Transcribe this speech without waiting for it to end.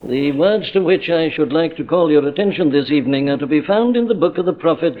The words to which I should like to call your attention this evening are to be found in the book of the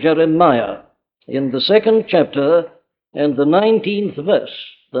prophet Jeremiah, in the 2nd chapter and the 19th verse.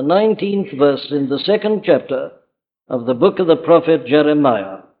 The 19th verse in the 2nd chapter of the book of the prophet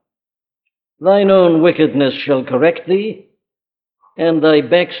Jeremiah. Thine own wickedness shall correct thee, and thy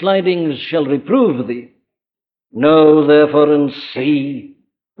backslidings shall reprove thee. Know therefore and see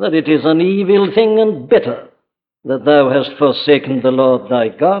that it is an evil thing and bitter that thou hast forsaken the Lord thy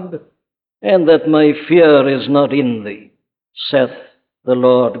God, and that my fear is not in thee, saith the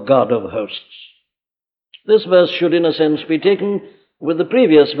Lord God of hosts. This verse should in a sense be taken with the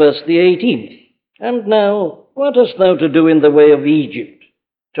previous verse, the 18th. And now, what hast thou to do in the way of Egypt,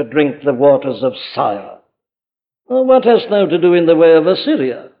 to drink the waters of Syre? Or what hast thou to do in the way of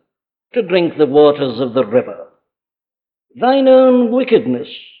Assyria, to drink the waters of the river? Thine own wickedness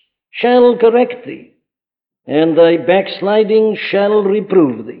shall correct thee, and thy backsliding shall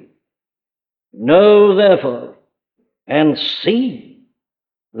reprove thee. Know therefore, and see,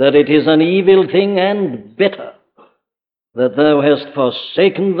 that it is an evil thing and bitter, that thou hast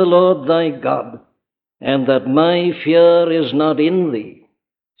forsaken the Lord thy God, and that my fear is not in thee,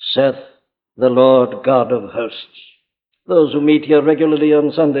 saith the Lord God of hosts. Those who meet here regularly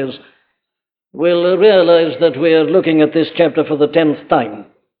on Sundays will realize that we are looking at this chapter for the 10th time.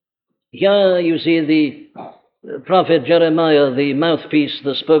 Here you see the prophet Jeremiah, the mouthpiece,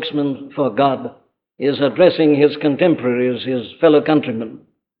 the spokesman for God, is addressing his contemporaries, his fellow countrymen.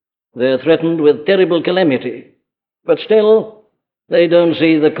 They're threatened with terrible calamity, but still they don't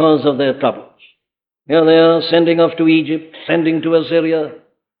see the cause of their troubles. Here they are, sending off to Egypt, sending to Assyria,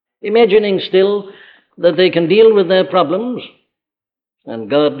 imagining still that they can deal with their problems, and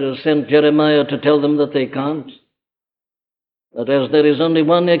God has sent Jeremiah to tell them that they can't. That as there is only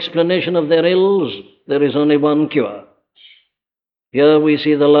one explanation of their ills, there is only one cure. Here we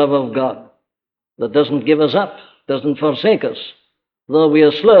see the love of God that doesn't give us up, doesn't forsake us, though we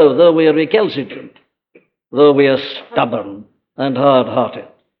are slow, though we are recalcitrant, though we are stubborn and hard-hearted.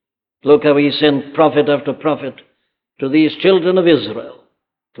 Look how he sent prophet after prophet to these children of Israel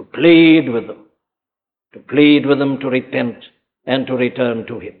to plead with them to repent and to return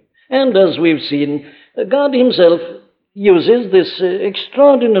to him. And as we've seen, God himself uses this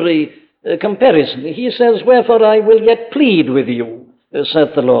extraordinary comparison. He says, wherefore I will yet plead with you,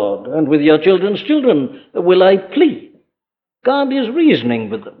 saith the Lord, and with your children's children will I plead. God is reasoning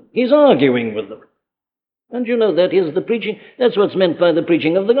with them. He's arguing with them. And you know, that is the preaching. That's what's meant by the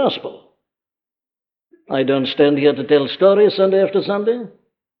preaching of the gospel. I don't stand here to tell stories Sunday after Sunday.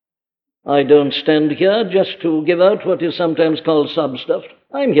 I don't stand here just to give out what is sometimes called sub-stuff.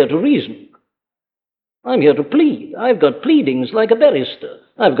 I'm here to reason. I'm here to plead. I've got pleadings like a barrister.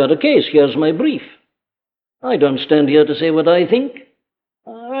 I've got a case. Here's my brief. I don't stand here to say what I think.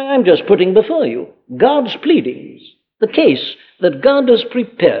 I'm just putting before you God's pleadings, the case that God has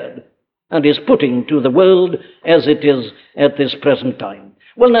prepared and is putting to the world as it is at this present time.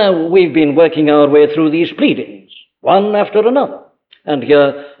 Well, now, we've been working our way through these pleadings, one after another. And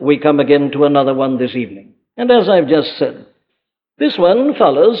here we come again to another one this evening. And as I've just said, this one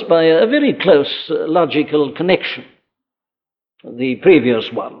follows by a very close logical connection, the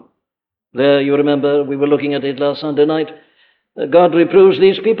previous one. There, you remember, we were looking at it last Sunday night. God reproves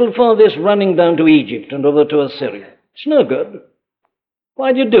these people for this running down to Egypt and over to Assyria. It's no good.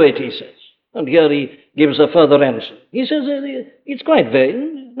 Why do you do it, he says. And here he gives a further answer. He says, it's quite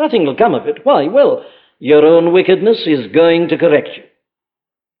vain. Nothing will come of it. Why? Well, your own wickedness is going to correct you.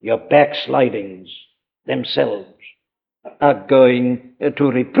 Your backslidings themselves are going to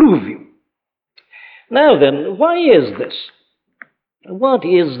reprove you. Now then, why is this? What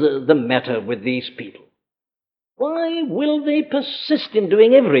is the matter with these people? Why will they persist in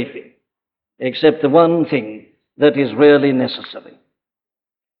doing everything except the one thing that is really necessary?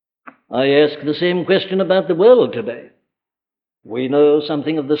 I ask the same question about the world today. We know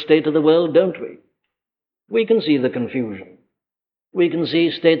something of the state of the world, don't we? We can see the confusion. We can see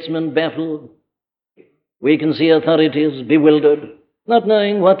statesmen baffled. We can see authorities bewildered, not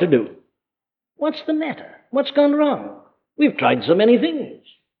knowing what to do. What's the matter? What's gone wrong? We've tried so many things.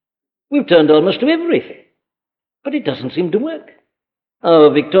 We've turned almost to everything. But it doesn't seem to work.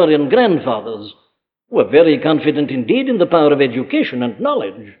 Our Victorian grandfathers were very confident indeed in the power of education and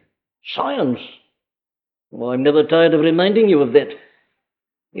knowledge. Science. Oh, I'm never tired of reminding you of that.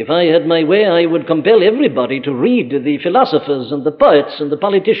 If I had my way, I would compel everybody to read the philosophers and the poets and the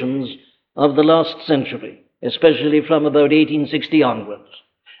politicians of the last century, especially from about 1860 onwards.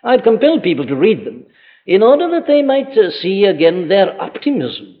 I'd compel people to read them in order that they might see again their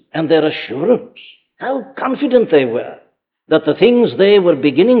optimism and their assurance, how confident they were that the things they were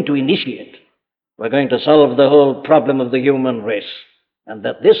beginning to initiate were going to solve the whole problem of the human race, and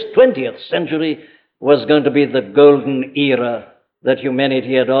that this 20th century was going to be the golden era that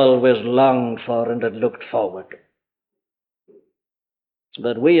humanity had always longed for and had looked forward to.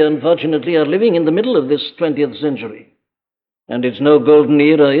 But we, unfortunately, are living in the middle of this 20th century, and it's no golden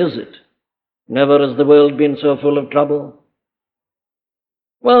era, is it? Never has the world been so full of trouble.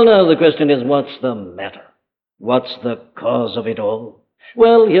 Well, now the question is, what's the matter? What's the cause of it all?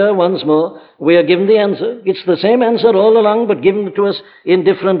 Well, here once more, we are given the answer. It's the same answer all along, but given to us in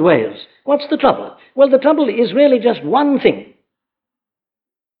different ways. What's the trouble? Well, the trouble is really just one thing,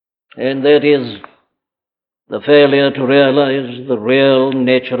 and that is the failure to realize the real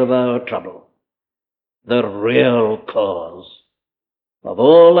nature of our trouble, the real cause of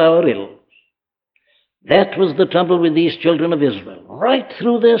all our ills. That was the trouble with these children of Israel, right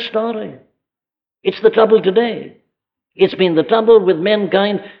through their story. It's the trouble today. It's been the trouble with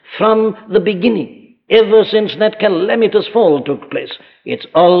mankind from the beginning, ever since that calamitous fall took place. It's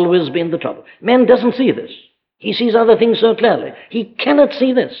always been the trouble. Man doesn't see this. He sees other things so clearly. He cannot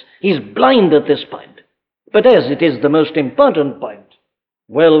see this. He's blind at this point. But as it is the most important point,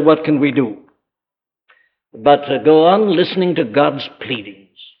 well, what can we do but go on listening to God's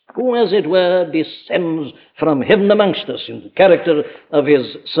pleadings, who, as it were, descends from heaven amongst us in the character of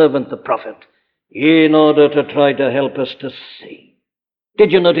his servant the prophet, in order to try to help us to see.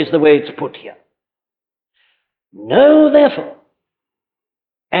 Did you notice the way it's put here? Know, therefore,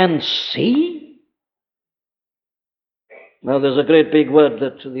 and see. Now, there's a great big word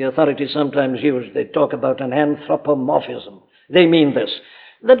that the authorities sometimes use. They talk about an anthropomorphism. They mean this,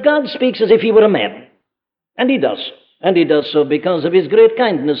 that God speaks as if he were a man. And he does so. And he does so because of his great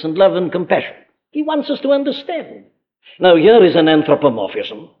kindness and love and compassion. He wants us to understand. Now, here is an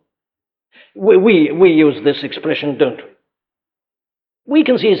anthropomorphism. We use this expression, don't we? We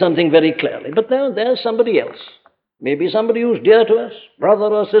can see something very clearly, but there's somebody else. Maybe somebody who's dear to us,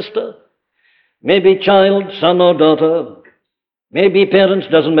 brother or sister, maybe child, son or daughter, maybe parents,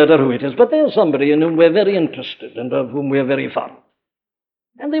 doesn't matter who it is, but there's somebody in whom we're very interested and of whom we're very fond.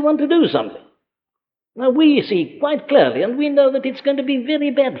 And they want to do something. Now, we see quite clearly, and we know that it's going to be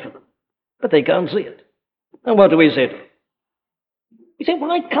very bad for them, but they can't see it. And what do we say to them? We say,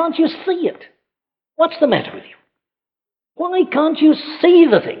 why can't you see it? What's the matter with you? Why can't you see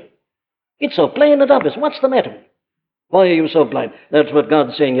the thing? It's so plain and obvious. What's the matter with you? Why are you so blind? That's what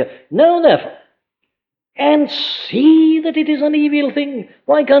God's saying here. Know, therefore, and see that it is an evil thing.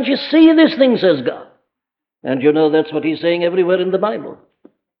 Why can't you see this thing, says God? And you know that's what he's saying everywhere in the Bible.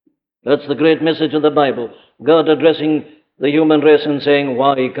 That's the great message of the Bible. God addressing the human race and saying,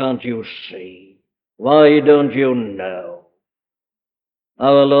 why can't you see? Why don't you know?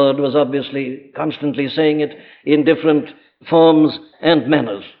 Our Lord was obviously constantly saying it in different forms and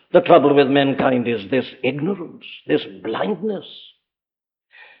manners. The trouble with mankind is this ignorance, this blindness,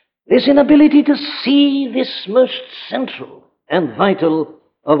 this inability to see this most central and vital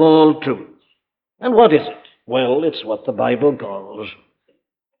of all truths. And what is it? Well, it's what the Bible calls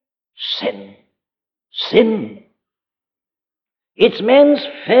sin. Sin. It's man's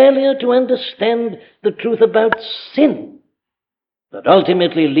failure to understand the truth about sin that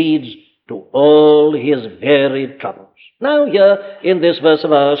ultimately leads to all his varied troubles. Now, here in this verse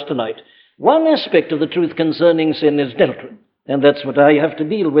of ours tonight, one aspect of the truth concerning sin is dealt with, and that's what I have to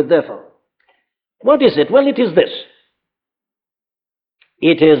deal with, therefore. What is it? Well, it is this.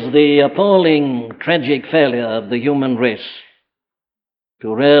 It is the appalling, tragic failure of the human race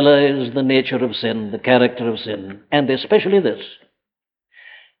to realize the nature of sin, the character of sin, and especially this,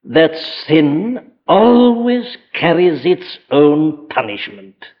 that sin always carries its own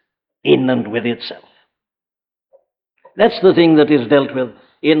punishment in and with itself. That's the thing that is dealt with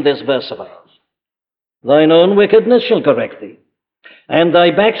in this verse of ours. Thine own wickedness shall correct thee, and thy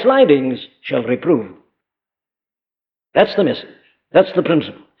backslidings shall reprove. That's the message. That's the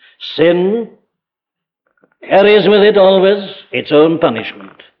principle. Sin carries with it always its own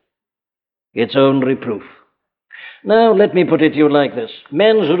punishment, its own reproof. Now, let me put it to you like this.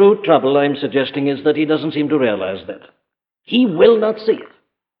 Man's root trouble, I'm suggesting, is that he doesn't seem to realize that. He will not see it.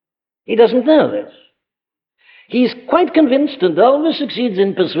 He doesn't know this. He's quite convinced and always succeeds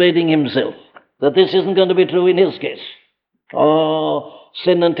in persuading himself that this isn't going to be true in his case. Oh,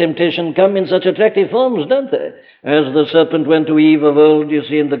 sin and temptation come in such attractive forms, don't they? As the serpent went to Eve of old, you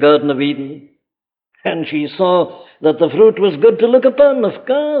see, in the Garden of Eden, and she saw that the fruit was good to look upon. Of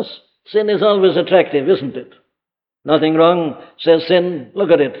course, sin is always attractive, isn't it? Nothing wrong, says sin.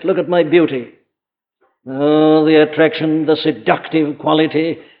 Look at it. Look at my beauty. Oh, the attraction, the seductive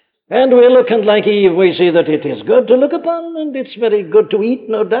quality. And we look, and like Eve, we see that it is good to look upon, and it's very good to eat,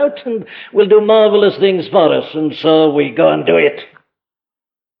 no doubt, and will do marvelous things for us, and so we go and do it.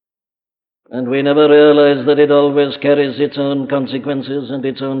 And we never realize that it always carries its own consequences and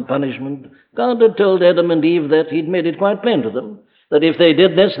its own punishment. God had told Adam and Eve that. He'd made it quite plain to them, that if they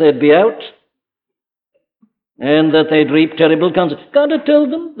did this, they'd be out, and that they'd reap terrible consequences. God had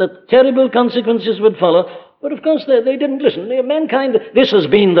told them that terrible consequences would follow, but of course they didn't listen. Mankind, this has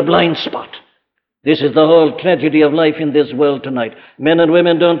been the blind spot. This is the whole tragedy of life in this world tonight. Men and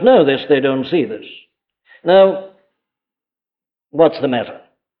women don't know this, they don't see this. Now, what's the matter?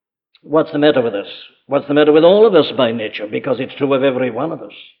 What's the matter with us? What's the matter with all of us by nature? Because it's true of every one of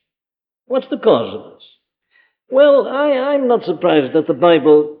us. What's the cause of this? Well, I'm not surprised that the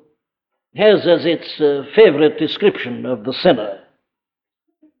Bible has as its favorite description of the sinner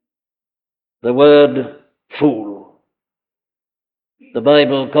the word fool. The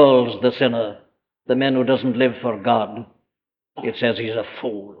Bible calls the sinner, the man who doesn't live for God, it says he's a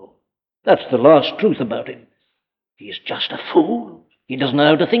fool. That's the last truth about him. He's just a fool. He doesn't know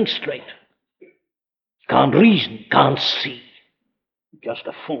how to think straight. Can't reason, can't see. Just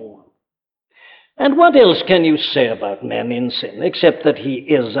a fool. And what else can you say about man in sin, except that he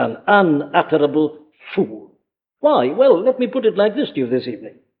is an unutterable fool? Why? Well, let me put it like this to you this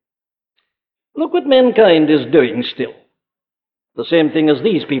evening. Look what mankind is doing still. The same thing as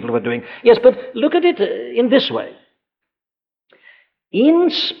these people were doing. Yes, but look at it in this way. In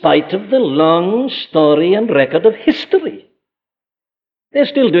spite of the long story and record of history, they're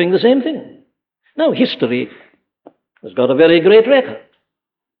still doing the same thing. Now, history has got a very great record.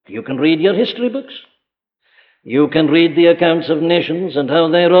 You can read your history books. You can read the accounts of nations and how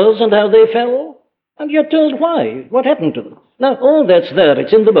they rose and how they fell. And you're told why, what happened to them. Now, all that's there,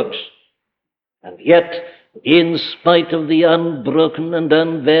 it's in the books. And yet, in spite of the unbroken and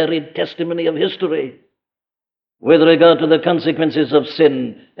unvaried testimony of history, with regard to the consequences of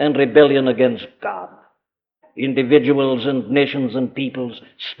sin and rebellion against God, individuals and nations and peoples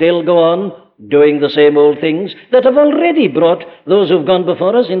still go on doing the same old things that have already brought those who've gone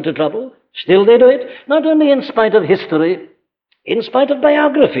before us into trouble. Still they do it, not only in spite of history, in spite of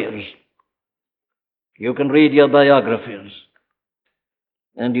biographies. You can read your biographies,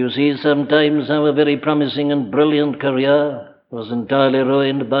 and you see sometimes how a very promising and brilliant career was entirely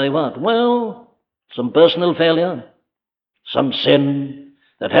ruined by what? Well, some personal failure, some sin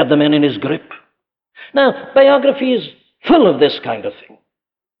that had the man in his grip. Now, biography is full of this kind of thing.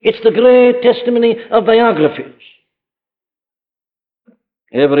 It's the great testimony of biographies.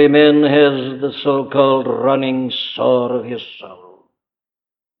 Every man has the so-called running sore of his soul.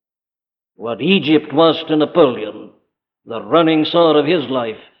 What Egypt was to Napoleon, the running sore of his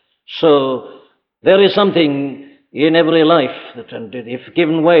life, so there is something in every life that, if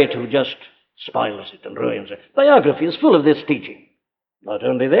given way to, just spoils it and ruins it. Biography is full of this teaching. Not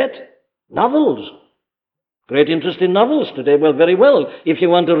only that, novels. Great interest in novels today. Well, very well. If you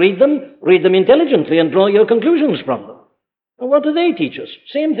want to read them intelligently and draw your conclusions from them. And what do they teach us?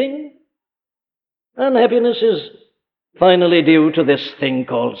 Same thing. Unhappiness is finally due to this thing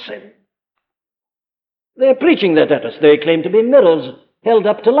called sin. They're preaching that at us. They claim to be mirrors held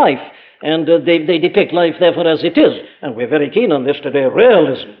up to life. And they depict life, therefore, as it is. And we're very keen on this today,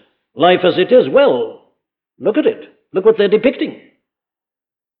 realism. Life as it is. Well, look at it. Look what they're depicting.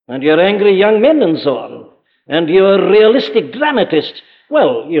 And your angry young men and so on. And your realistic dramatists.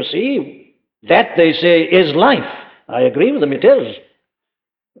 Well, you see, that, they say, is life. I agree with them, it is.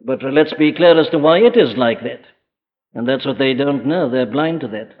 But let's be clear as to why it is like that. And that's what they don't know. They're blind to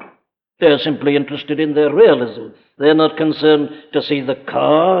that. They're simply interested in their realism. They're not concerned to see the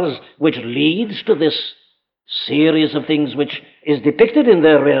cause which leads to this series of things which is depicted in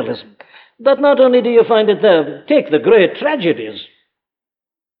their realism. But not only do you find it there, take the great tragedies.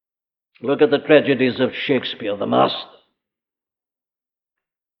 Look at the tragedies of Shakespeare, the master.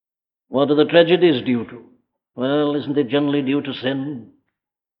 What are the tragedies due to? Well, isn't it generally due to sin?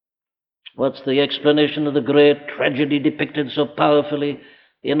 What's the explanation of the great tragedy depicted so powerfully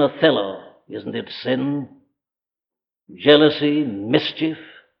in Othello? Isn't it sin? Jealousy, mischief?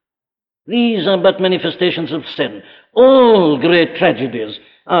 These are but manifestations of sin. All great tragedies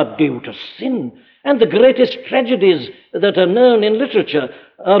are due to sin. And the greatest tragedies that are known in literature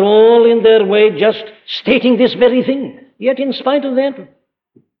are all in their way just stating this very thing. Yet in spite of that,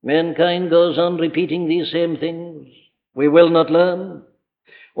 mankind goes on repeating these same things. We will not learn.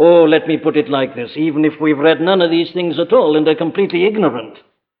 Oh, let me put it like this. Even if we've read none of these things at all and are completely ignorant,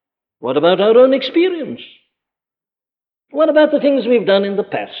 what about our own experience? What about the things we've done in the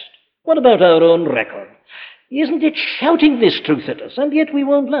past? What about our own record? Isn't it shouting this truth at us? And yet we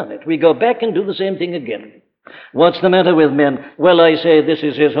won't learn it. We go back and do the same thing again. What's the matter with men? Well, I say this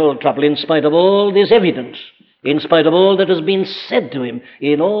is his whole trouble. In spite of all this evidence, in spite of all that has been said to him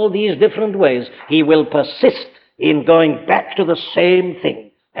in all these different ways, he will persist in going back to the same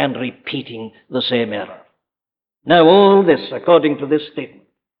thing and repeating the same error. Now, all this, according to this statement,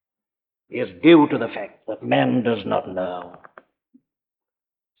 is due to the fact that man does not know,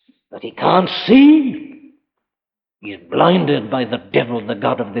 that he can't see. He's blinded by the devil, the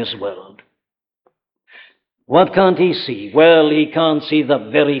god of this world. What can't he see? Well, he can't see the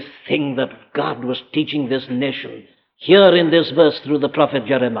very thing that God was teaching this nation here in this verse through the prophet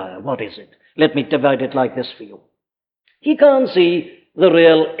Jeremiah. What is it? Let me divide it like this for you. He can't see the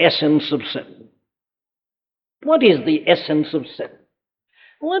real essence of sin. What is the essence of sin?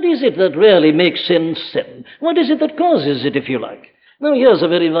 What is it that really makes sin sin? What is it that causes it, if you like? Now, here's a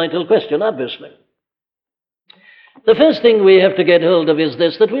very vital question, obviously. The first thing we have to get hold of is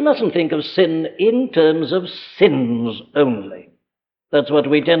this, that we mustn't think of sin in terms of sins only. That's what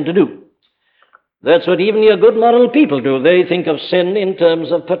we tend to do. That's what even your good moral people do. They think of sin in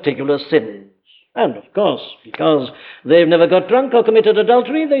terms of particular sins. And, of course, because they've never got drunk or committed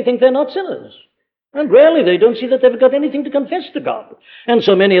adultery, they think they're not sinners. And really, they don't see that they've got anything to confess to God. And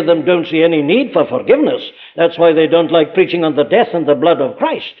so many of them don't see any need for forgiveness. That's why they don't like preaching on the death and the blood of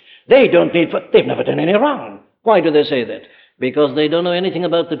Christ. They've never done any wrong. Why do they say that? Because they don't know anything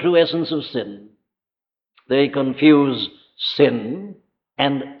about the true essence of sin. They confuse sin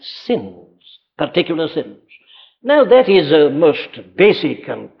and sins, particular sins. Now, that is a most basic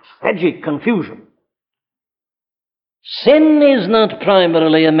and tragic confusion. Sin is not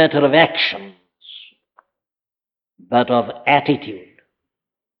primarily a matter of actions, but of attitude.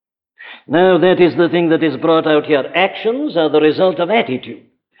 Now, that is the thing that is brought out here. Actions are the result of attitude.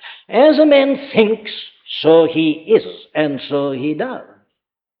 As a man thinks, so he is, and so he does.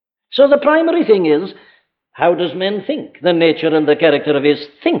 So the primary thing is, how does man think? The nature and the character of his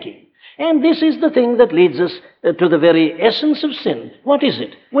thinking. And this is the thing that leads us to the very essence of sin. What is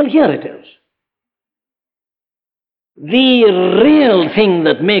it? Well, here it is. The real thing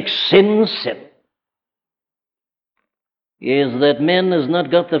that makes sin sin is that man has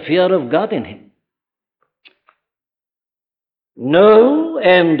not got the fear of God in him. Know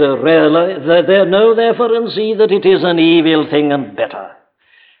and realize, know therefore and see that it is an evil thing and better,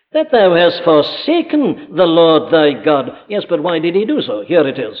 that thou hast forsaken the Lord thy God. Yes, but why did he do so? Here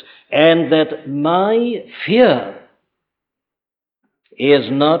it is. And that my fear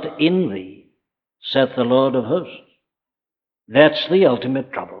is not in thee, saith the Lord of hosts. That's the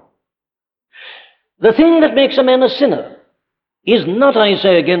ultimate trouble. The thing that makes a man a sinner is not, I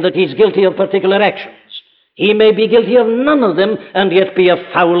say again, that he's guilty of particular actions. He may be guilty of none of them and yet be a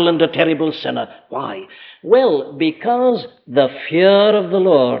foul and a terrible sinner. Why? Well, because the fear of the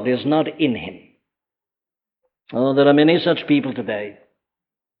Lord is not in him. Oh, there are many such people today.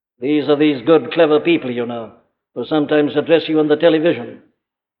 These are these good, clever people, you know, who sometimes address you on the television.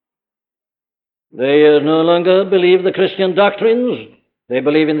 They no longer believe the Christian doctrines. They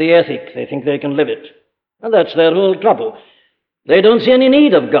believe in the ethic. They think they can live it. And that's their whole trouble. They don't see any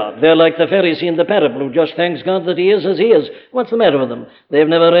need of God. They're like the Pharisee in the parable who just thanks God that he is as he is. What's the matter with them? They've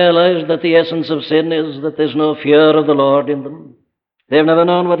never realized that the essence of sin is that there's no fear of the Lord in them. They've never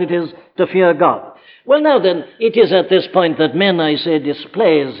known what it is to fear God. Well, now then, it is at this point that man, I say,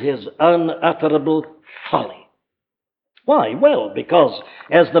 displays his unutterable folly. Why? Well, because,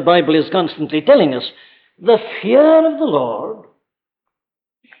 as the Bible is constantly telling us, the fear of the Lord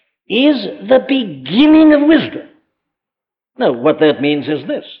is the beginning of wisdom. Now, what that means is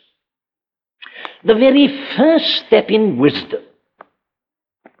this. The very first step in wisdom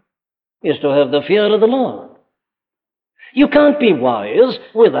is to have the fear of the Lord. You can't be wise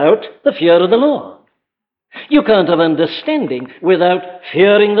without the fear of the Lord. You can't have understanding without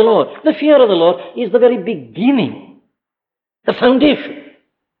fearing the Lord. The fear of the Lord is the very beginning, the foundation.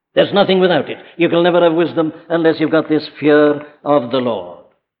 There's nothing without it. You can never have wisdom unless you've got this fear of the Lord.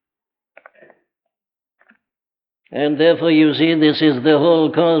 And therefore, you see, this is the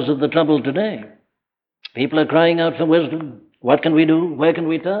whole cause of the trouble today. People are crying out for wisdom. What can we do? Where can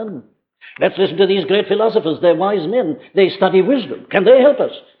we turn? Let's listen to these great philosophers. They're wise men. They study wisdom. Can they help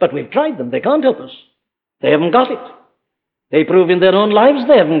us? But we've tried them. They can't help us. They haven't got it. They prove in their own lives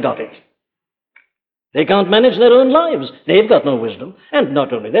they haven't got it. They can't manage their own lives. They've got no wisdom. And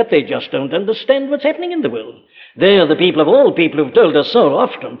not only that, they just don't understand what's happening in the world. They are the people of all people who've told us so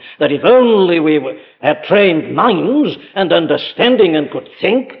often that if only we had trained minds and understanding and could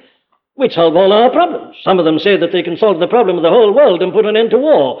think, We'd solve all our problems. Some of them say that they can solve the problem of the whole world and put an end to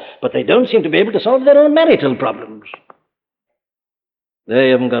war, but they don't seem to be able to solve their own marital problems. They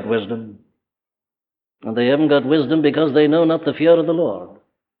haven't got wisdom. And they haven't got wisdom because they know not the fear of the Lord.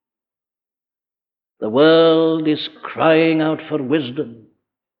 The world is crying out for wisdom.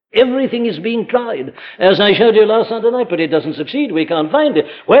 Everything is being tried, as I showed you last Sunday night, but it doesn't succeed. We can't find it.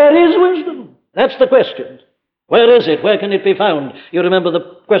 Where is wisdom? That's the question. Where is it? Where can it be found? You remember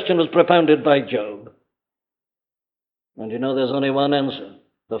the question was propounded by Job. And you know there's only one answer.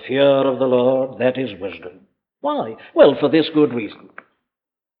 The fear of the Lord, that is wisdom. Why? Well, for this good reason.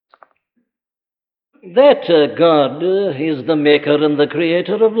 That God is the maker and the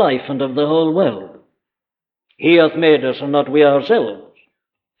creator of life and of the whole world. He hath made us and not we ourselves.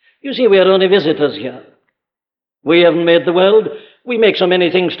 You see, we are only visitors here. We haven't made the world. We make so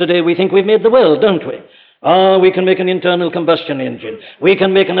many things today, we think we've made the world, don't we? We can make an internal combustion engine. We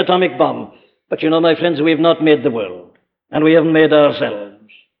can make an atomic bomb. But you know, my friends, we've not made the world. And we haven't made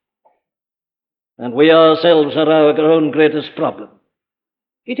ourselves. And we ourselves are our own greatest problem.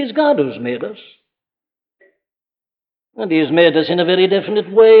 It is God who's made us. And He's made us in a very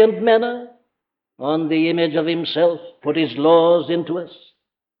definite way and manner, on the image of Himself, put His laws into us.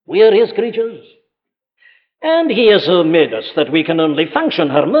 We are His creatures. And He has so made us that we can only function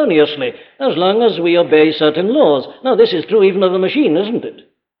harmoniously as long as we obey certain laws. Now, this is true even of a machine, isn't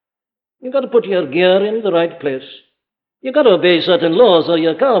it? You've got to put your gear in the right place. You've got to obey certain laws or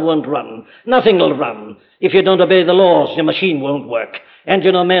your car won't run. Nothing will run. If you don't obey the laws, your machine won't work. And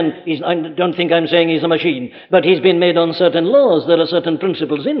you know, man, I don't think I'm saying he's a machine, but he's been made on certain laws. There are certain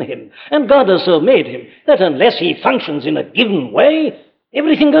principles in him. And God has so made him that unless he functions in a given way,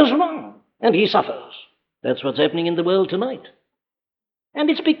 everything goes wrong, and he suffers. That's what's happening in the world tonight. And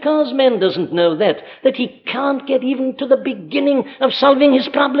it's because man doesn't know that he can't get even to the beginning of solving his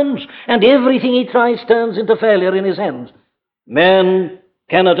problems, and everything he tries turns into failure in his hands. Man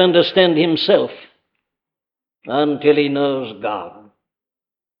cannot understand himself until he knows God.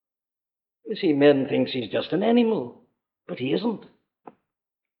 You see, man thinks he's just an animal, but he isn't.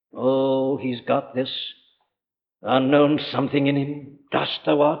 Oh, he's got this unknown something in him. Dust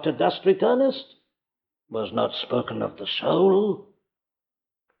thou art, to dust returnest. Was not spoken of the soul.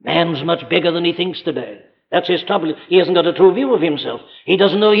 Man's much bigger than he thinks today. That's his trouble. He hasn't got a true view of himself. He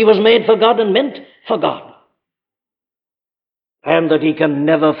doesn't know he was made for God and meant for God. And that he can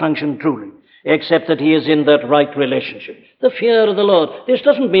never function truly, except that he is in that right relationship. The fear of the Lord. This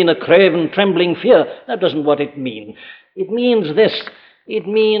doesn't mean a craven, trembling fear. That doesn't what it means. It means this. It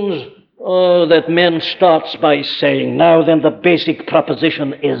means, that man starts by saying, now then, the basic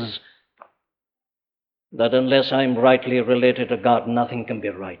proposition is that unless I'm rightly related to God, nothing can be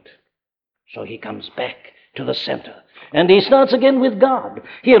right. So he comes back to the center. And he starts again with God.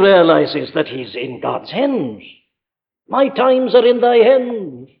 He realizes that he's in God's hands. My times are in thy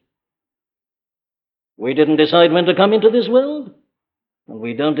hands. We didn't decide when to come into this world, and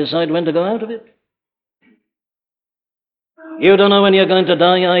we don't decide when to go out of it. You don't know when you're going to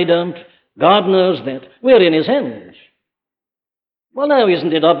die, I don't. God knows that. We're in his hands. Well, now,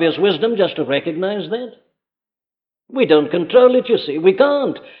 isn't it obvious wisdom just to recognize that? We don't control it, you see. We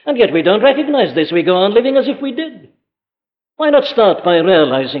can't. And yet we don't recognize this. We go on living as if we did. Why not start by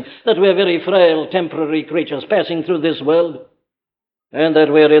realizing that we're very frail, temporary creatures passing through this world, and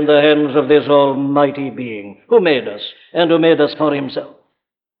that we're in the hands of this almighty being who made us and who made us for himself.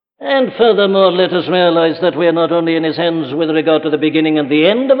 And furthermore, let us realize that we're not only in his hands with regard to the beginning and the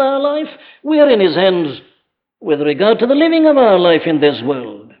end of our life, we're in his hands with regard to the living of our life in this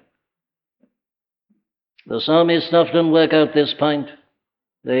world. The psalmists often work out this point.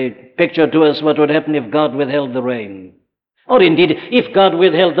 They picture to us what would happen if God withheld the rain. Or indeed, if God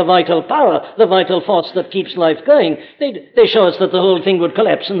withheld the vital power, the vital force that keeps life going, they show us that the whole thing would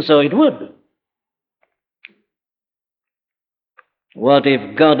collapse, and so it would. What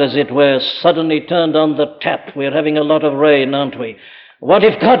if God, as it were, suddenly turned on the tap? We're having a lot of rain, aren't we? What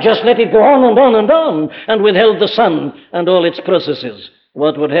if God just let it go on and on and on, and withheld the sun and all its processes?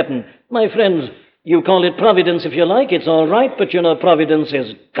 What would happen? My friends, you call it providence if you like, it's all right, but you know providence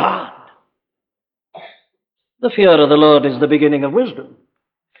is God. The fear of the Lord is the beginning of wisdom.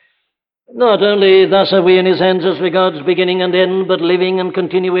 Not only thus are we in his hands as regards beginning and end, but living and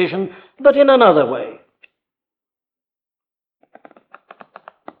continuation, but in another way.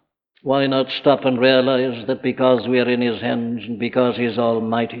 Why not stop and realize that because we are in his hands and because he is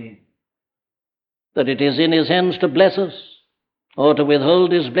almighty, that it is in his hands to bless us or to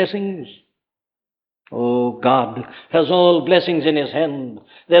withhold his blessings? Oh, God has all blessings in his hand.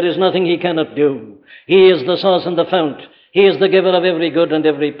 There is nothing he cannot do. He is the source and the fount. He is the giver of every good and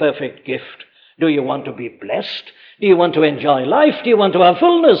every perfect gift. Do you want to be blessed? Do you want to enjoy life? Do you want to have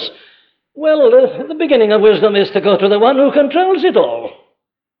fullness? Well, the beginning of wisdom is to go to the one who controls it all.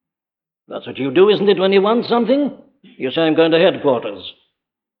 That's what you do, isn't it, when you want something? You say, I'm going to headquarters.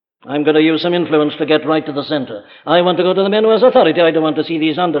 I'm going to use some influence to get right to the center. I want to go to the man who has authority. I don't want to see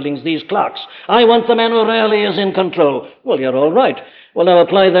these underlings, these clerks. I want the man who really is in control. Well, you're all right. Well, now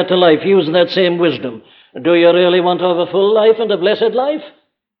apply that to life. Use that same wisdom. Do you really want to have a full life and a blessed life?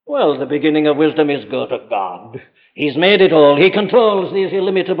 Well, the beginning of wisdom is go to God. He's made it all. He controls these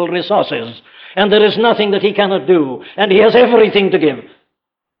illimitable resources. And there is nothing that he cannot do. And he has everything to give.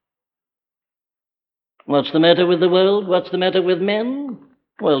 What's the matter with the world? What's the matter with men?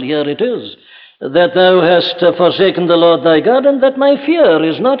 Well, here it is, that thou hast forsaken the Lord thy God, and that my fear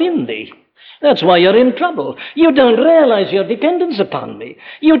is not in thee. That's why you're in trouble. You don't realize your dependence upon me.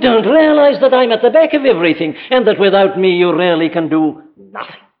 You don't realize that I'm at the back of everything, and that without me you really can do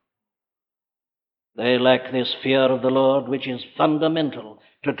nothing. They lack this fear of the Lord, which is fundamental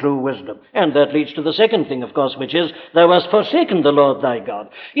to true wisdom. And that leads to the second thing, of course, which is, thou hast forsaken the Lord thy God.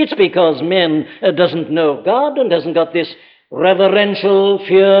 It's because man doesn't know God and hasn't got this reverential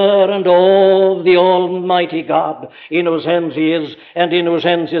fear and awe of the Almighty God, in whose hands he is, and in whose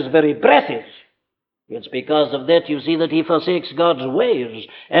hands his very breath is. It's because of that you see that he forsakes God's ways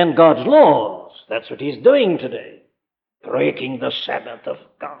and God's laws. That's what he's doing today, breaking the Sabbath, of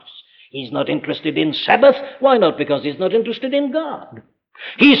course. He's not interested in Sabbath. Why not? Because he's not interested in God.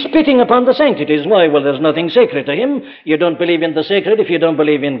 He's spitting upon the sanctities. Why? Well, there's nothing sacred to him. You don't believe in the sacred if you don't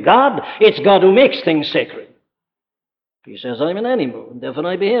believe in God. It's God who makes things sacred. He says, I'm an animal, and therefore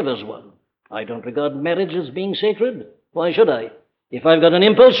I behave as one. I don't regard marriage as being sacred. Why should I? If I've got an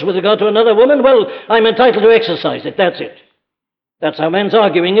impulse with regard to another woman, well, I'm entitled to exercise it. That's it. That's how man's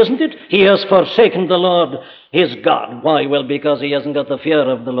arguing, isn't it? He has forsaken the Lord, his God. Why? Well, because he hasn't got the fear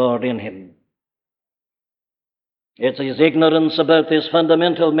of the Lord in him. It's his ignorance about this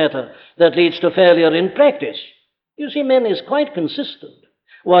fundamental matter that leads to failure in practice. You see, man is quite consistent.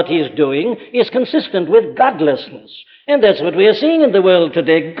 What he's doing is consistent with godlessness. And that's what we are seeing in the world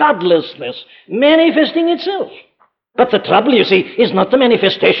today, godlessness manifesting itself. But the trouble, you see, is not the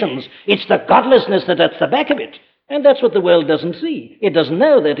manifestations. It's the godlessness that's at the back of it. And that's what the world doesn't see. It doesn't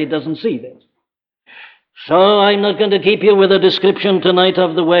know that. It doesn't see that. So I'm not going to keep you with a description tonight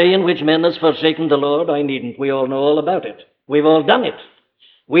of the way in which man has forsaken the Lord. I needn't. We all know all about it. We've all done it.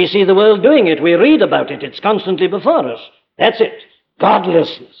 We see the world doing it. We read about it. It's constantly before us. That's it.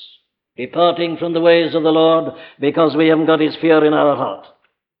 Godlessness. Departing from the ways of the Lord because we haven't got his fear in our heart.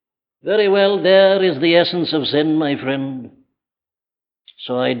 Very well, there is the essence of sin, my friend.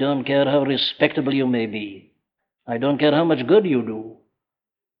 So I don't care how respectable you may be. I don't care how much good you do.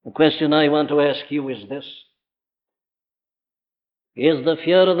 The question I want to ask you is this. Is the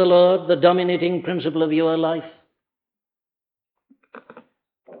fear of the Lord the dominating principle of your life?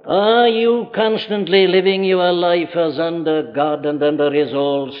 Are you constantly living your life as under God and under his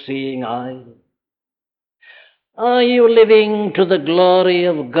all-seeing eye? Are you living to the glory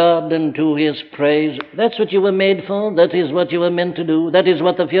of God and to his praise? That's what you were made for. That is what you were meant to do. That is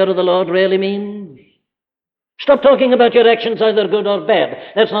what the fear of the Lord really means. Stop talking about your actions, either good or bad.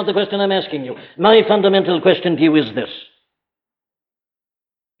 That's not the question I'm asking you. My fundamental question to you is this.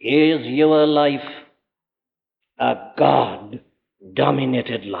 Is your life a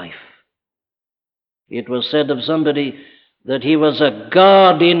God-dominated life? It was said of somebody that he was a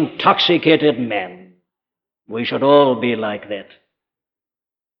God-intoxicated man. We should all be like that.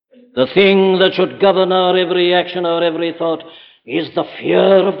 The thing that should govern our every action, our every thought, is the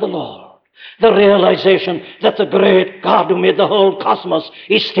fear of the Lord. The realization that the great God who made the whole cosmos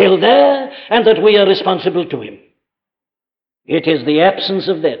is still there and that we are responsible to him. It is the absence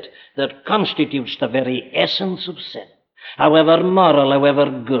of that that constitutes the very essence of sin. However moral,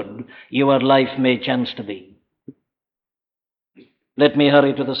 however good your life may chance to be. Let me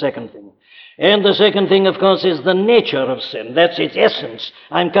hurry to the second thing. And the second thing, of course, is the nature of sin. That's its essence.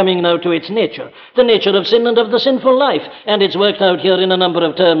 I'm coming now to its nature. The nature of sin and of the sinful life. And it's worked out here in a number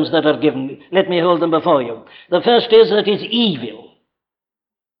of terms that are given. Let me hold them before you. The first is that it's evil.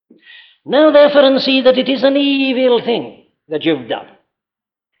 Now, therefore, and see that it is an evil thing that you've done.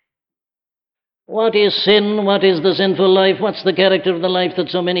 What is sin? What is the sinful life? What's the character of the life that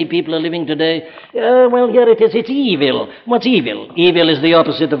so many people are living today? Well, here it is. It's evil. What's evil? Evil is the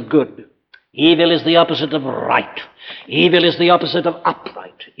opposite of good. Evil is the opposite of right. Evil is the opposite of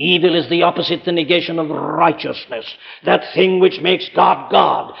upright. Evil is the opposite, the negation of righteousness. That thing which makes God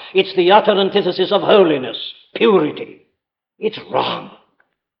God. It's the utter antithesis of holiness, purity. It's wrong.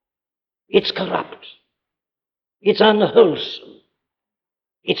 It's corrupt. It's unwholesome.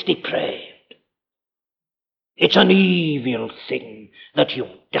 It's depraved. It's an evil thing that you've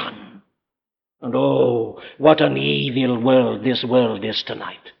done. And oh, what an evil world this world is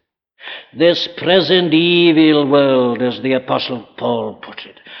tonight. This present evil world, as the Apostle Paul put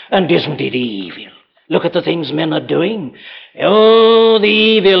it. And isn't it evil? Look at the things men are doing. Oh, the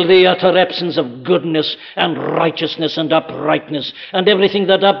evil, the utter absence of goodness and righteousness and uprightness and everything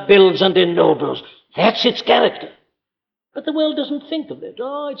that upbuilds and ennobles. That's its character. But the world doesn't think of it.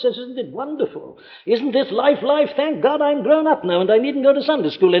 Oh, it says, isn't it wonderful? Isn't this life? Thank God I'm grown up now and I needn't go to Sunday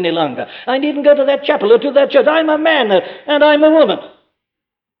school any longer. I needn't go to that chapel or to that church. I'm a man and I'm a woman.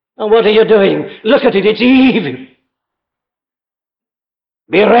 And what are you doing? Look at it. It's evil.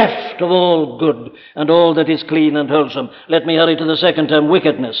 Bereft of all good and all that is clean and wholesome. Let me hurry to the second term,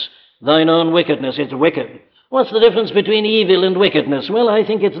 wickedness. Thine own wickedness. It's wicked. What's the difference between evil and wickedness? Well, I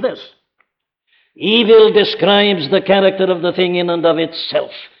think it's this. Evil describes the character of the thing in and of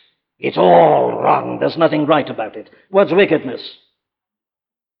itself. It's all wrong. There's nothing right about it. What's wickedness?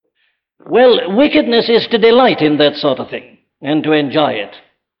 Well, wickedness is to delight in that sort of thing and to enjoy it.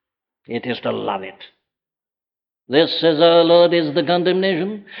 It is to love it. This, says our Lord, is the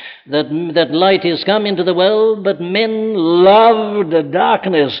condemnation, that light is come into the world, but men loved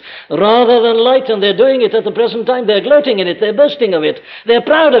darkness rather than light, and they're doing it at the present time. They're gloating in it, they're boasting of it, they're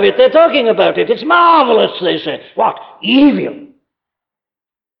proud of it, they're talking about it. It's marvelous, they say. What? Evil.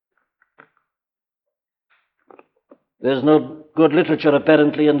 There's no good literature,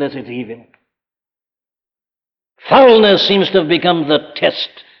 apparently, unless it's evil. Foulness seems to have become the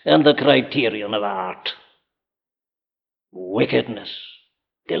test and the criterion of art. Wickedness,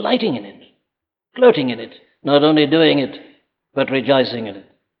 delighting in it, gloating in it, not only doing it, but rejoicing in it.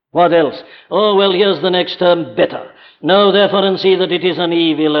 What else? Oh, well, here's the next term, bitter. Know therefore and see that it is an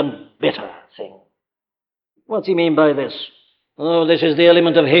evil and bitter thing. What's he mean by this? Oh, this is the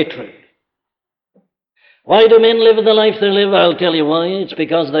element of hatred. Why do men live the life they live? I'll tell you why. It's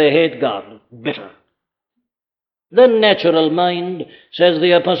because they hate God. Bitter. The natural mind, says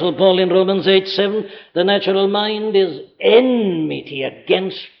the Apostle Paul in Romans 8:7, the natural mind is enmity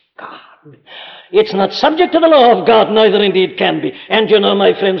against God. It's not subject to the law of God, neither indeed can be. And you know,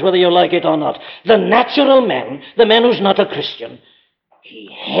 my friends, whether you like it or not, the natural man, the man who's not a Christian, he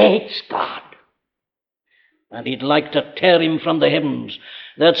hates God. And he'd like to tear him from the heavens.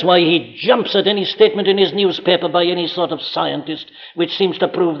 That's why he jumps at any statement in his newspaper by any sort of scientist which seems to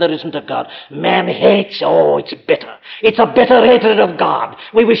prove there isn't a God. Man hates, oh, it's bitter. It's a bitter hatred of God.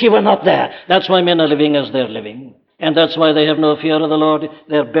 We wish he were not there. That's why men are living as they're living. And that's why they have no fear of the Lord.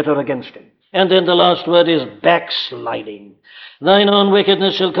 They're bitter against him. And then the last word is backsliding. Thine own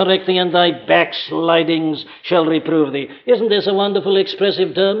wickedness shall correct thee, and thy backslidings shall reprove thee. Isn't this a wonderful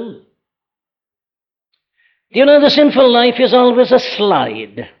expressive term? Do you know the sinful life is always a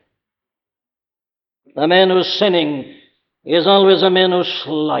slide? A man who's sinning is always a man who's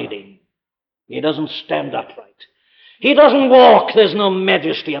sliding. He doesn't stand upright. He doesn't walk. There's no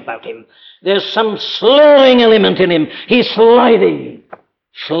majesty about him. There's some slowing element in him. He's sliding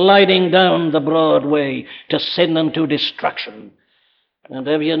down the broad way to sin and to destruction. And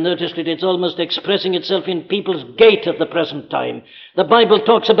have you noticed it? It's almost expressing itself in people's gait at the present time. The Bible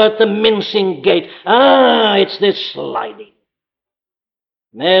talks about the mincing gait. It's this sliding.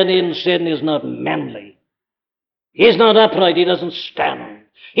 Man in sin is not manly. He's not upright. He doesn't stand.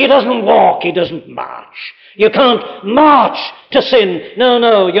 He doesn't walk. He doesn't march. You can't march to sin.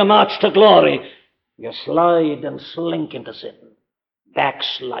 No, you march to glory. You slide and slink into sin.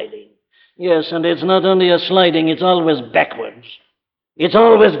 Backsliding. Yes, and it's not only a sliding, it's always backwards. It's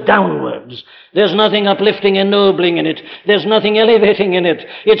always downwards. There's nothing uplifting, ennobling in it. There's nothing elevating in it.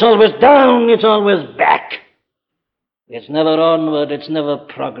 It's always down, it's always back. It's never onward, it's never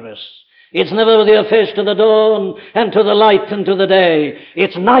progress. It's never with your face to the dawn and to the light and to the day.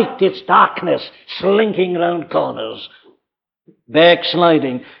 It's night, it's darkness, slinking round corners.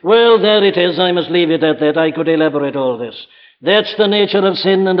 Backsliding. Well, there it is. I must leave it at that. I could elaborate all this. That's the nature of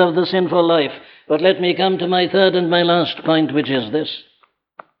sin and of the sinful life. But let me come to my third and my last point, which is this.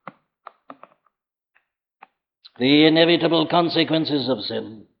 The inevitable consequences of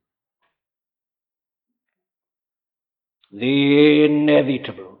sin. The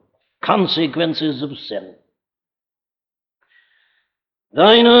inevitable consequences of sin.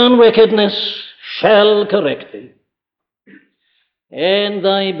 Thine own wickedness shall correct thee, and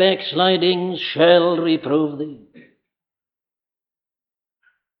thy backslidings shall reprove thee.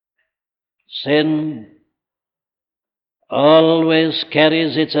 Sin always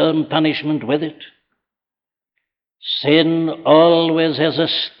carries its own punishment with it. Sin always has a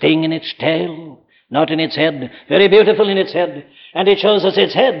sting in its tail. not in its head, very beautiful in its head, and it shows us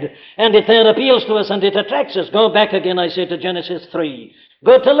its head, and it there appeals to us, and it attracts us. Go back again, I say, to Genesis 3.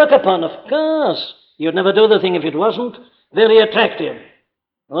 Good to look upon, of course. You'd never do the thing if it wasn't. Very attractive.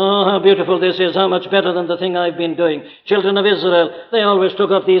 Oh, how beautiful this is, how much better than the thing I've been doing. Children of Israel, they always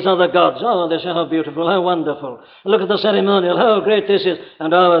took up these other gods. Oh, they say, how beautiful, how wonderful. Look at the ceremonial, how great this is,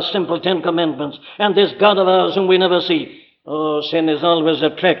 and our simple 10 Commandments, and this God of ours whom we never see. Oh, sin is always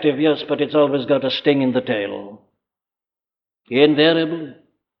attractive, yes, but it's always got a sting in the tail. Invariably.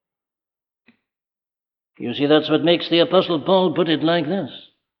 You see, that's what makes the Apostle Paul put it like this.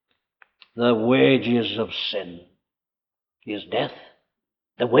 The wages of sin is death.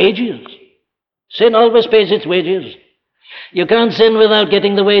 The wages. Sin always pays its wages. You can't sin without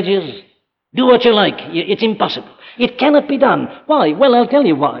getting the wages. Do what you like. It's impossible. It cannot be done. Why? Well, I'll tell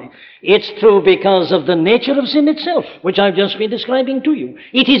you why. It's true because of the nature of sin itself, which I've just been describing to you.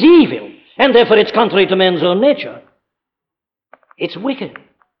 It is evil, and therefore it's contrary to man's own nature. It's wicked.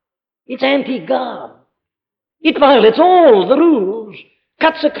 It's anti-God. It violates all the rules,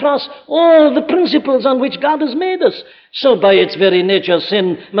 cuts across all the principles on which God has made us. So by its very nature,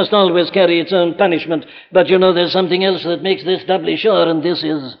 sin must always carry its own punishment. But you know, there's something else that makes this doubly sure, and this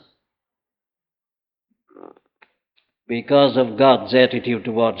is because of God's attitude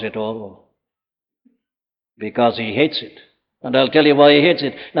towards it all. Because he hates it. And I'll tell you why he hates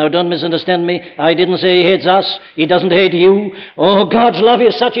it. Now, don't misunderstand me. I didn't say he hates us. He doesn't hate you. Oh, God's love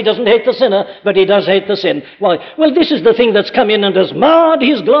is such he doesn't hate the sinner, but he does hate the sin. Why? Well, this is the thing that's come in and has marred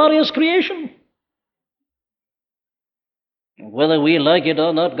his glorious creation. Whether we like it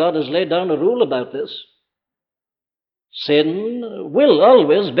or not, God has laid down a rule about this. Sin will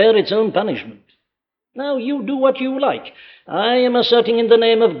always bear its own punishment. Now, you do what you like. I am asserting in the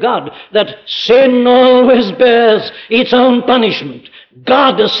name of God that sin always bears its own punishment.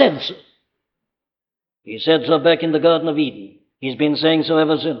 God has said so. He said so back in the Garden of Eden. He's been saying so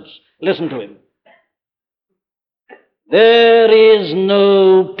ever since. Listen to him. There is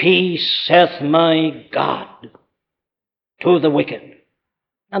no peace, saith my God, to the wicked.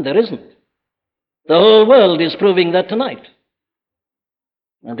 And there isn't. The whole world is proving that tonight.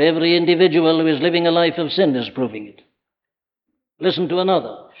 And every individual who is living a life of sin is proving it. Listen to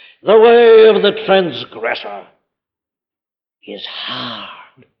another. The way of the transgressor is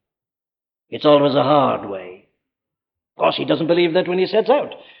hard. It's always a hard way. Of course, he doesn't believe that when he sets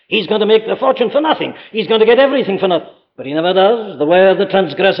out. He's going to make the fortune for nothing. He's going to get everything for nothing. But he never does. The way of the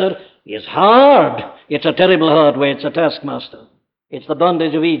transgressor is hard. It's a terrible hard way. It's a taskmaster. It's the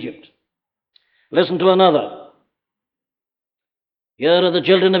bondage of Egypt. Listen to another. Here are the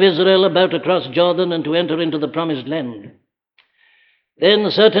children of Israel about to cross Jordan and to enter into the promised land. Then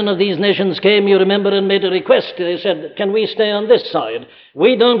certain of these nations came, you remember, and made a request. They said, can we stay on this side?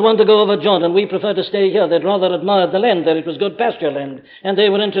 We don't want to go over Jordan. We prefer to stay here. They'd rather admired the land there. It was good pasture land, and they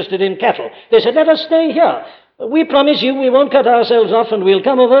were interested in cattle. They said, let us stay here. We promise you we won't cut ourselves off, and we'll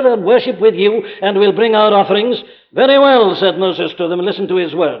come over and worship with you, and we'll bring our offerings. Very well, said Moses to them, and listen to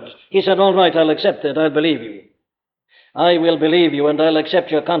his words. He said, all right, I'll accept it. I'll believe you. I will believe you, and I'll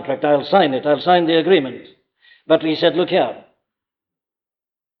accept your contract. I'll sign it. I'll sign the agreement. But he said, look here.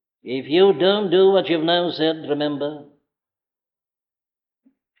 If you don't do what you've now said, remember,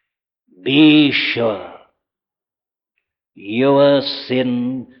 be sure your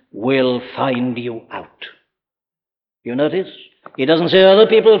sin will find you out. You notice? He doesn't say other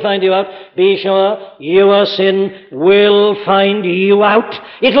people will find you out. Be sure your sin will find you out.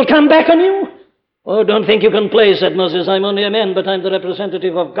 It'll come back on you. Oh, don't think you can play, said Moses. I'm only a man, but I'm the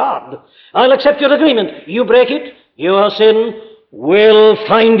representative of God. I'll accept your agreement. You break it, your sin will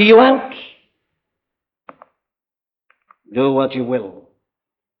find you out. Do what you will.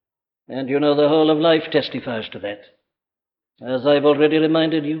 And you know the whole of life testifies to that. As I've already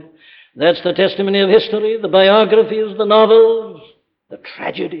reminded you, that's the testimony of history, the biographies, the novels, the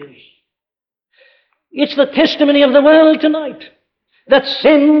tragedies. It's the testimony of the world tonight. That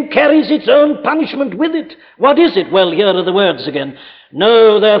sin carries its own punishment with it. What is it? Well, here are the words again.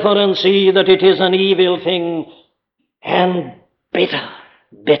 Know therefore and see that it is an evil thing and bitter,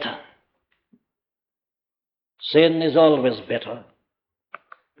 bitter. Sin is always bitter.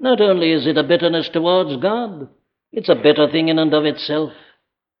 Not only is it a bitterness towards God, it's a bitter thing in and of itself.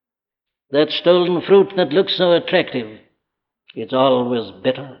 That stolen fruit that looks so attractive, it's always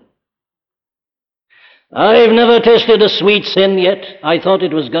bitter. I've never tasted a sweet sin yet. I thought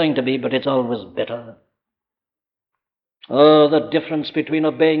it was going to be, but it's always bitter. Oh, the difference between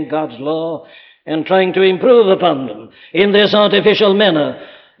obeying God's law and trying to improve upon them in this artificial manner.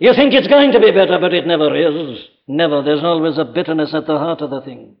 You think it's going to be better, but it never is. Never. There's always a bitterness at the heart of the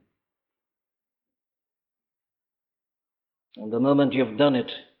thing. And the moment you've done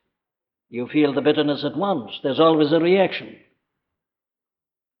it, you feel the bitterness at once. There's always a reaction.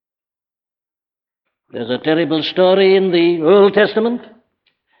 There's a terrible story in the Old Testament.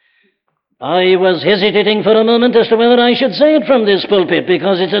 I was hesitating for a moment as to whether I should say it from this pulpit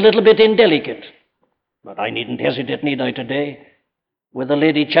because it's a little bit indelicate. But I needn't hesitate, need I, today, with the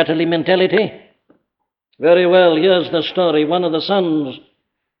Lady Chatterley mentality? Very well, here's the story. One of the sons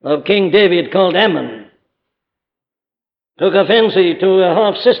of King David, called Ammon, took a fancy to a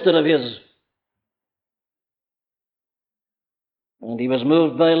half-sister of his, and he was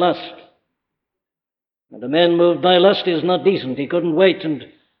moved by lust. And a man moved by lust is not decent. He couldn't wait and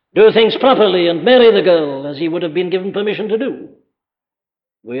do things properly and marry the girl as he would have been given permission to do.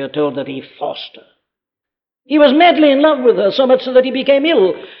 We are told that he forced her. He was madly in love with her, so much so that he became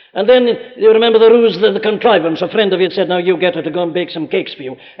ill. And then, you remember the ruse, the contrivance. A friend of his said, now you get her to go and bake some cakes for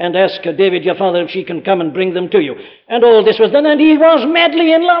you, and ask David, your father, if she can come and bring them to you. And all this was done, and he was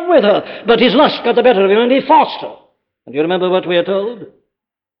madly in love with her. But his lust got the better of him, and he forced her. And you remember what we are told?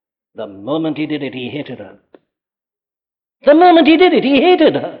 The moment he did it, he hated her. The moment he did it, he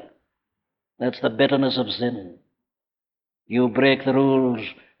hated her. That's the bitterness of sin. You break the rules,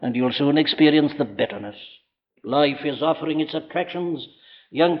 and you'll soon experience the bitterness. Life is offering its attractions.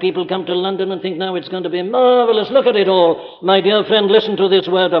 Young people come to London and think now it's going to be marvelous. Look at it all. My dear friend, listen to this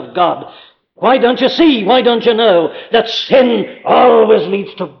word of God. Why don't you see, why don't you know that sin always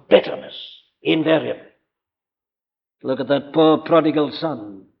leads to bitterness, invariably? Look at that poor prodigal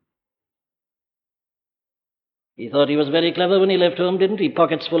son. He thought he was very clever when he left home, didn't he?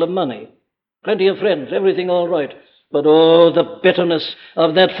 Pockets full of money, plenty of friends, everything all right. But oh, the bitterness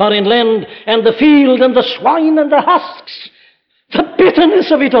of that foreign land and the field and the swine and the husks. The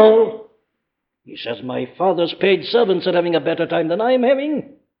bitterness of it all. He says, my father's paid servants are having a better time than I'm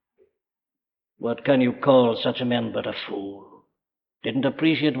having. What can you call such a man but a fool? Didn't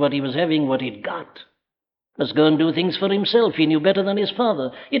appreciate what he was having, what he'd got. Must go and do things for himself. He knew better than his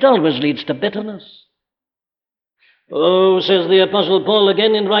father. It always leads to bitterness. Oh, says the Apostle Paul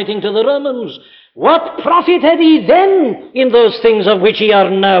again in writing to the Romans, what profit had he then in those things of which ye are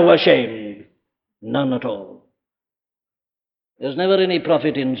now ashamed? None at all. There's never any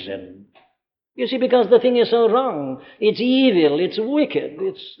profit in sin. You see, because the thing is so wrong. It's evil, it's wicked,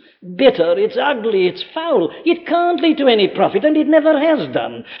 it's bitter, it's ugly, it's foul. It can't lead to any profit, and it never has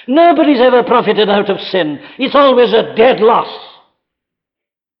done. Nobody's ever profited out of sin. It's always a dead loss.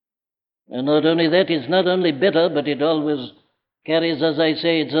 And not only that, it's not only bitter, but it always carries, as I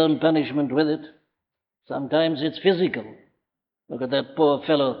say, its own punishment with it. Sometimes it's physical. Look at that poor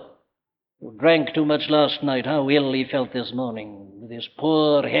fellow who drank too much last night, how ill he felt this morning, with his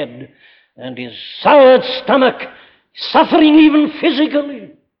poor head and his soured stomach, suffering even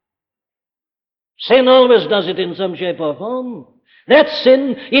physically. Sin always does it in some shape or form. That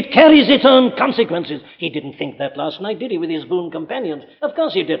sin, it carries its own consequences. He didn't think that last night, did he, with his boon companions? Of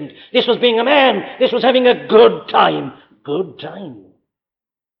course he didn't. This was being a man. This was having a good time. Good time.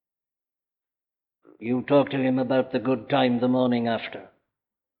 You talk to him about the good time the morning after.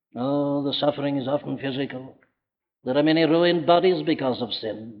 Oh, the suffering is often physical. There are many ruined bodies because of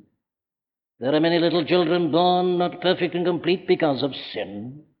sin. There are many little children born not perfect and complete because of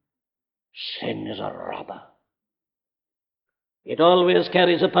sin. Sin is a robber. It always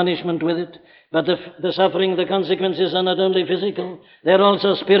carries a punishment with it. But the suffering, the consequences are not only physical, they're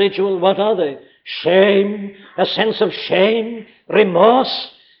also spiritual. What are they? Shame, a sense of shame, remorse,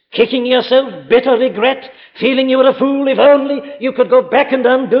 kicking yourself, bitter regret, feeling you were a fool. If only you could go back and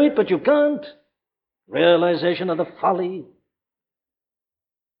undo it, but you can't. Realization of the folly.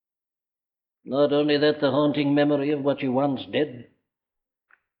 Not only that, the haunting memory of what you once did,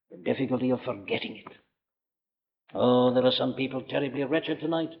 the difficulty of forgetting it. Oh, there are some people terribly wretched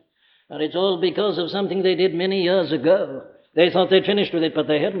tonight, and it's all because of something they did many years ago. They thought they'd finished with it, but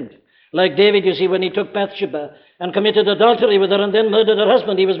they hadn't. Like David, you see, when he took Bathsheba and committed adultery with her and then murdered her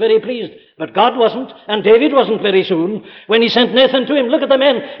husband, he was very pleased. But God wasn't, and David wasn't very soon. When he sent Nathan to him, look at the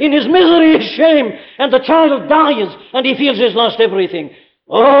man in his misery, his shame, and the child dies, and he feels he's lost everything.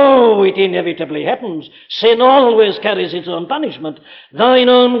 Oh, it inevitably happens. Sin always carries its own punishment. Thine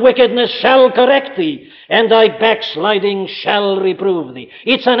own wickedness shall correct thee, and thy backsliding shall reprove thee.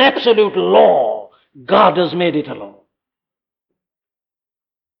 It's an absolute law. God has made it a law.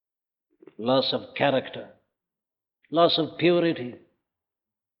 Loss of character, loss of purity,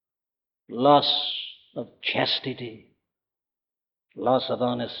 loss of chastity, loss of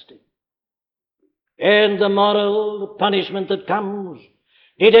honesty. And the moral punishment that comes.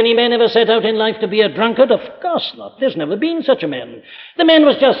 Did any man ever set out in life to be a drunkard? Of course not. There's never been such a man. The man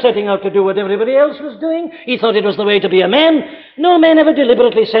was just setting out to do what everybody else was doing. He thought it was the way to be a man. No man ever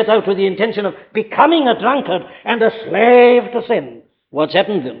deliberately set out with the intention of becoming a drunkard and a slave to sin. What's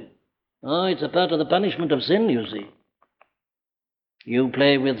happened then? Oh, it's a part of the punishment of sin, you see. You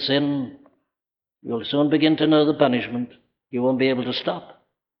play with sin, you'll soon begin to know the punishment. You won't be able to stop.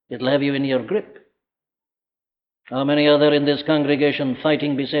 It'll have you in your grip. How many are there in this congregation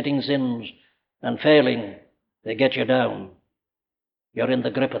fighting besetting sins and failing? They get you down. You're in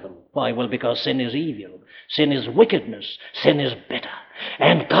the grip of them. Why? Well, because sin is evil. Sin is wickedness. Sin is bitter.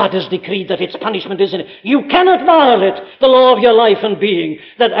 And God has decreed that its punishment is in it. You cannot violate the law of your life and being,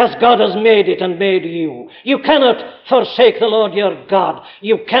 that as God has made it and made you. You cannot forsake the Lord your God.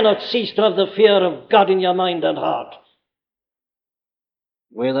 You cannot cease to have the fear of God in your mind and heart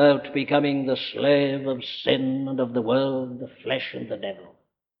without becoming the slave of sin and of the world, the flesh and the devil.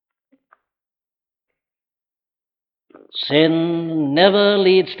 Sin never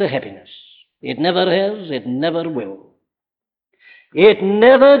leads to happiness. It never has, it never will. It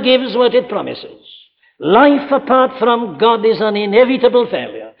never gives what it promises. Life apart from God is an inevitable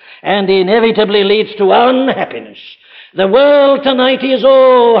failure and inevitably leads to unhappiness. The world tonight is,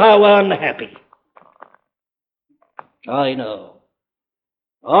 oh, how unhappy. I know.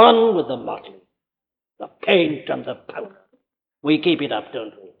 On with the motley, the paint and the powder. We keep it up,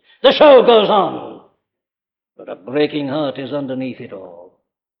 don't we? The show goes on. But a breaking heart is underneath it all.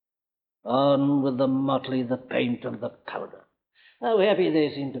 On with the motley, the paint and the powder. How happy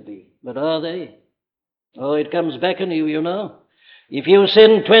they seem to be. But are they? Oh, it comes back on you, you know. If you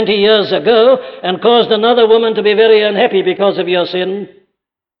sinned 20 years ago and caused another woman to be very unhappy because of your sin,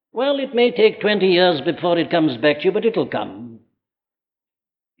 well, it may take 20 years before it comes back to you, but it'll come.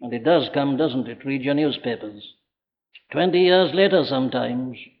 And it does come, doesn't it? Read your newspapers. 20 years later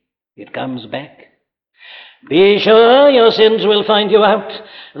sometimes, it comes back. Be sure your sins will find you out.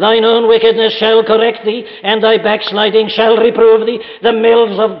 Thine own wickedness shall correct thee, and thy backsliding shall reprove thee. The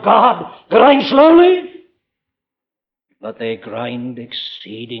mills of God grind slowly, but they grind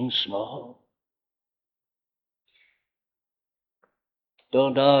exceeding small.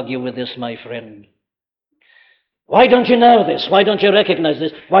 Don't argue with this, my friend. Why don't you know this? Why don't you recognize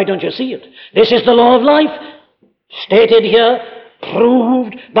this? Why don't you see it? This is the law of life, stated here,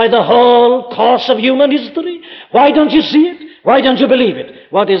 proved by the whole course of human history. Why don't you see it? Why don't you believe it?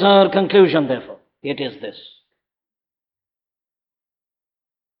 What is our conclusion, therefore? It is this.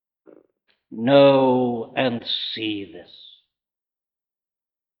 Know and see this.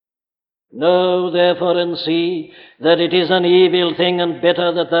 Know, therefore, and see that it is an evil thing and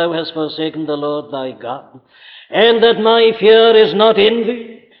bitter that thou hast forsaken the Lord thy God, and that my fear is not in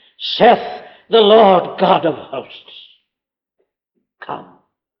thee, saith the Lord God of hosts. Come.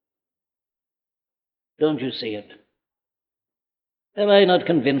 Don't you see it? Have I not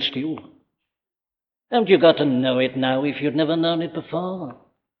convinced you? Haven't you got to know it now if you'd never known it before?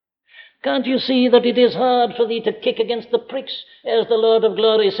 Can't you see that it is hard for thee to kick against the pricks, as the Lord of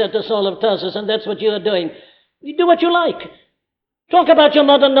glory said to Saul of Tarsus, and that's what you are doing? You do what you like. Talk about your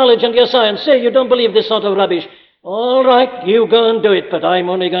modern knowledge and your science. Say you don't believe this sort of rubbish. All right, you go and do it, but I'm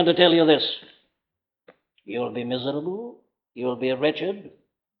only going to tell you this. You'll be miserable. You'll be wretched.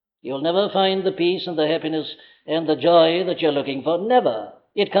 You'll never find the peace and the happiness and the joy that you're looking for. Never.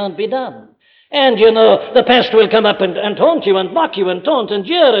 It can't be done. And, you know, the past will come up and haunt you and mock you and taunt and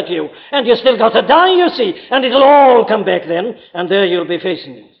jeer at you. And you still got to die, you see. And it'll all come back then. And there you'll be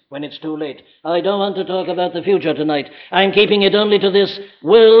facing it when it's too late. I don't want to talk about the future tonight. I'm keeping it only to this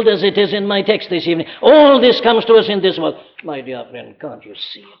world as it is in my text this evening. All this comes to us in this world. My dear friend, can't you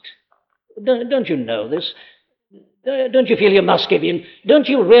see it? Don't you know this? Don't you feel you must give in? Don't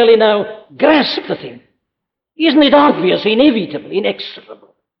you really now grasp the thing? Isn't it obvious, inevitable,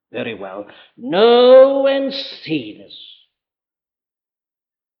 inexorable? Very well. Know and see this.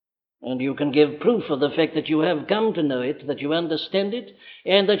 And you can give proof of the fact that you have come to know it, that you understand it,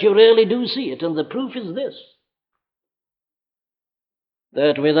 and that you really do see it. And the proof is this,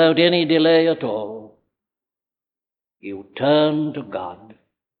 that without any delay at all, you turn to God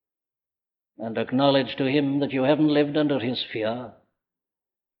and acknowledge to Him that you haven't lived under His fear,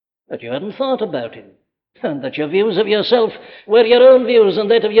 that you hadn't thought about Him, and that your views of yourself were your own views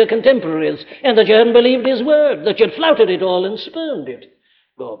and that of your contemporaries, and that you hadn't believed His word, that you'd flouted it all and spurned it.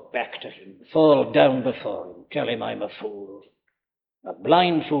 Go back to Him, fall down before Him, tell Him I'm a fool, a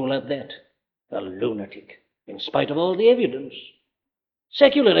blind fool at that, a lunatic, in spite of all the evidence,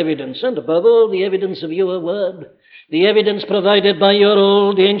 secular evidence, and above all the evidence of your word, the evidence provided by your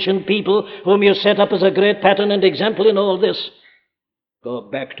old ancient people whom you set up as a great pattern and example in all this. Go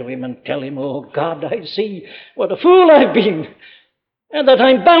back to him and tell him, oh God, I see what a fool I've been, and that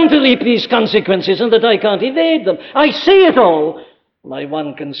I'm bound to reap these consequences, and that I can't evade them. I see it all. My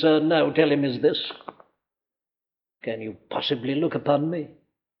one concern now, tell him, is this. Can you possibly look upon me?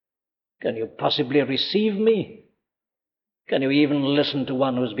 Can you possibly receive me? Can you even listen to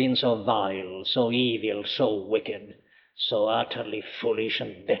one who's been so vile, so evil, so wicked, so utterly foolish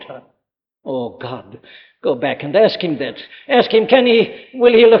and bitter? Oh, God, go back and ask him that. Ask him,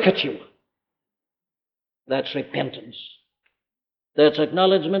 will he look at you? That's repentance. That's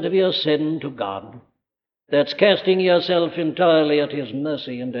acknowledgement of your sin to God. That's casting yourself entirely at his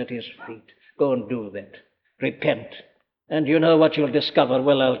mercy and at his feet. Go and do that. Repent. And you know what you'll discover?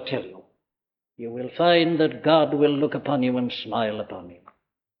 Well, I'll tell you. You will find that God will look upon you and smile upon you.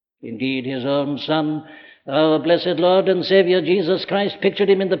 Indeed, his own Son, our blessed Lord and Savior Jesus Christ, pictured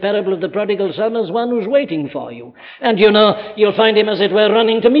him in the parable of the prodigal son as one who's waiting for you. And you know, you'll find him, as it were,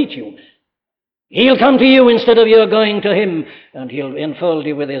 running to meet you. He'll come to you instead of your going to him, and he'll enfold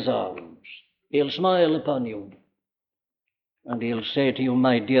you with his arms. He'll smile upon you, and he'll say to you,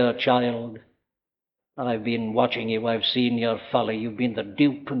 my dear child, I've been watching you. I've seen your folly. You've been the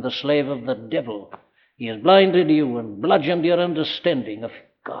dupe and the slave of the devil. He has blinded you and bludgeoned your understanding. Of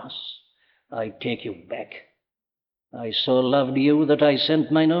course, I take you back. I so loved you that I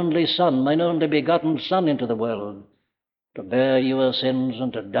sent mine only Son, mine only begotten Son, into the world, to bear your sins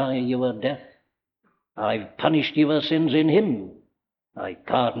and to die your death. I've punished your sins in him. I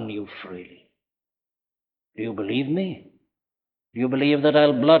pardon you freely. Do you believe me? Do you believe that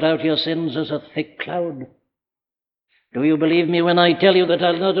I'll blot out your sins as a thick cloud? Do you believe me when I tell you that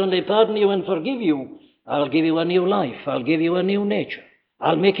I'll not only pardon you and forgive you, I'll give you a new life, I'll give you a new nature,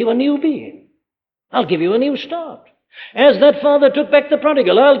 I'll make you a new being, I'll give you a new start. As that father took back the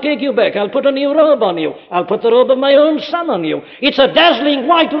prodigal, I'll take you back, I'll put a new robe on you, I'll put the robe of my own Son on you. It's a dazzling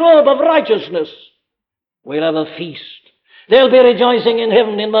white robe of righteousness. We'll have a feast. There'll be rejoicing in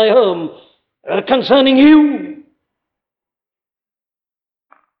heaven in my home concerning you.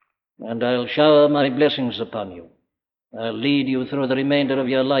 And I'll shower my blessings upon you. I'll lead you through the remainder of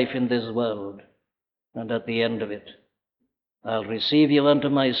your life in this world. And at the end of it, I'll receive you unto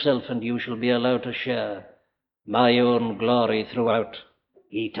myself, and you shall be allowed to share my own glory throughout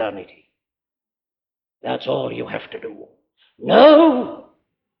eternity. That's all you have to do. No!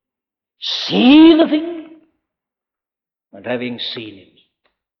 See the thing, and having seen it,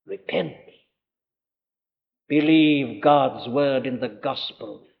 repent. Believe God's word in the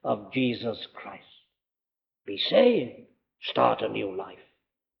gospel of Jesus Christ. Be saved. Start a new life.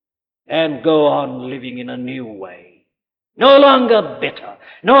 And go on living in a new way. No longer bitter,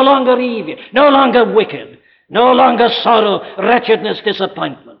 no longer evil, no longer wicked, no longer sorrow, wretchedness,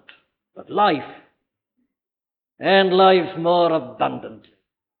 disappointment, but life, and life more abundantly.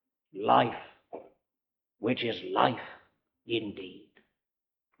 Life, which is life indeed.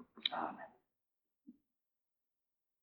 Amen.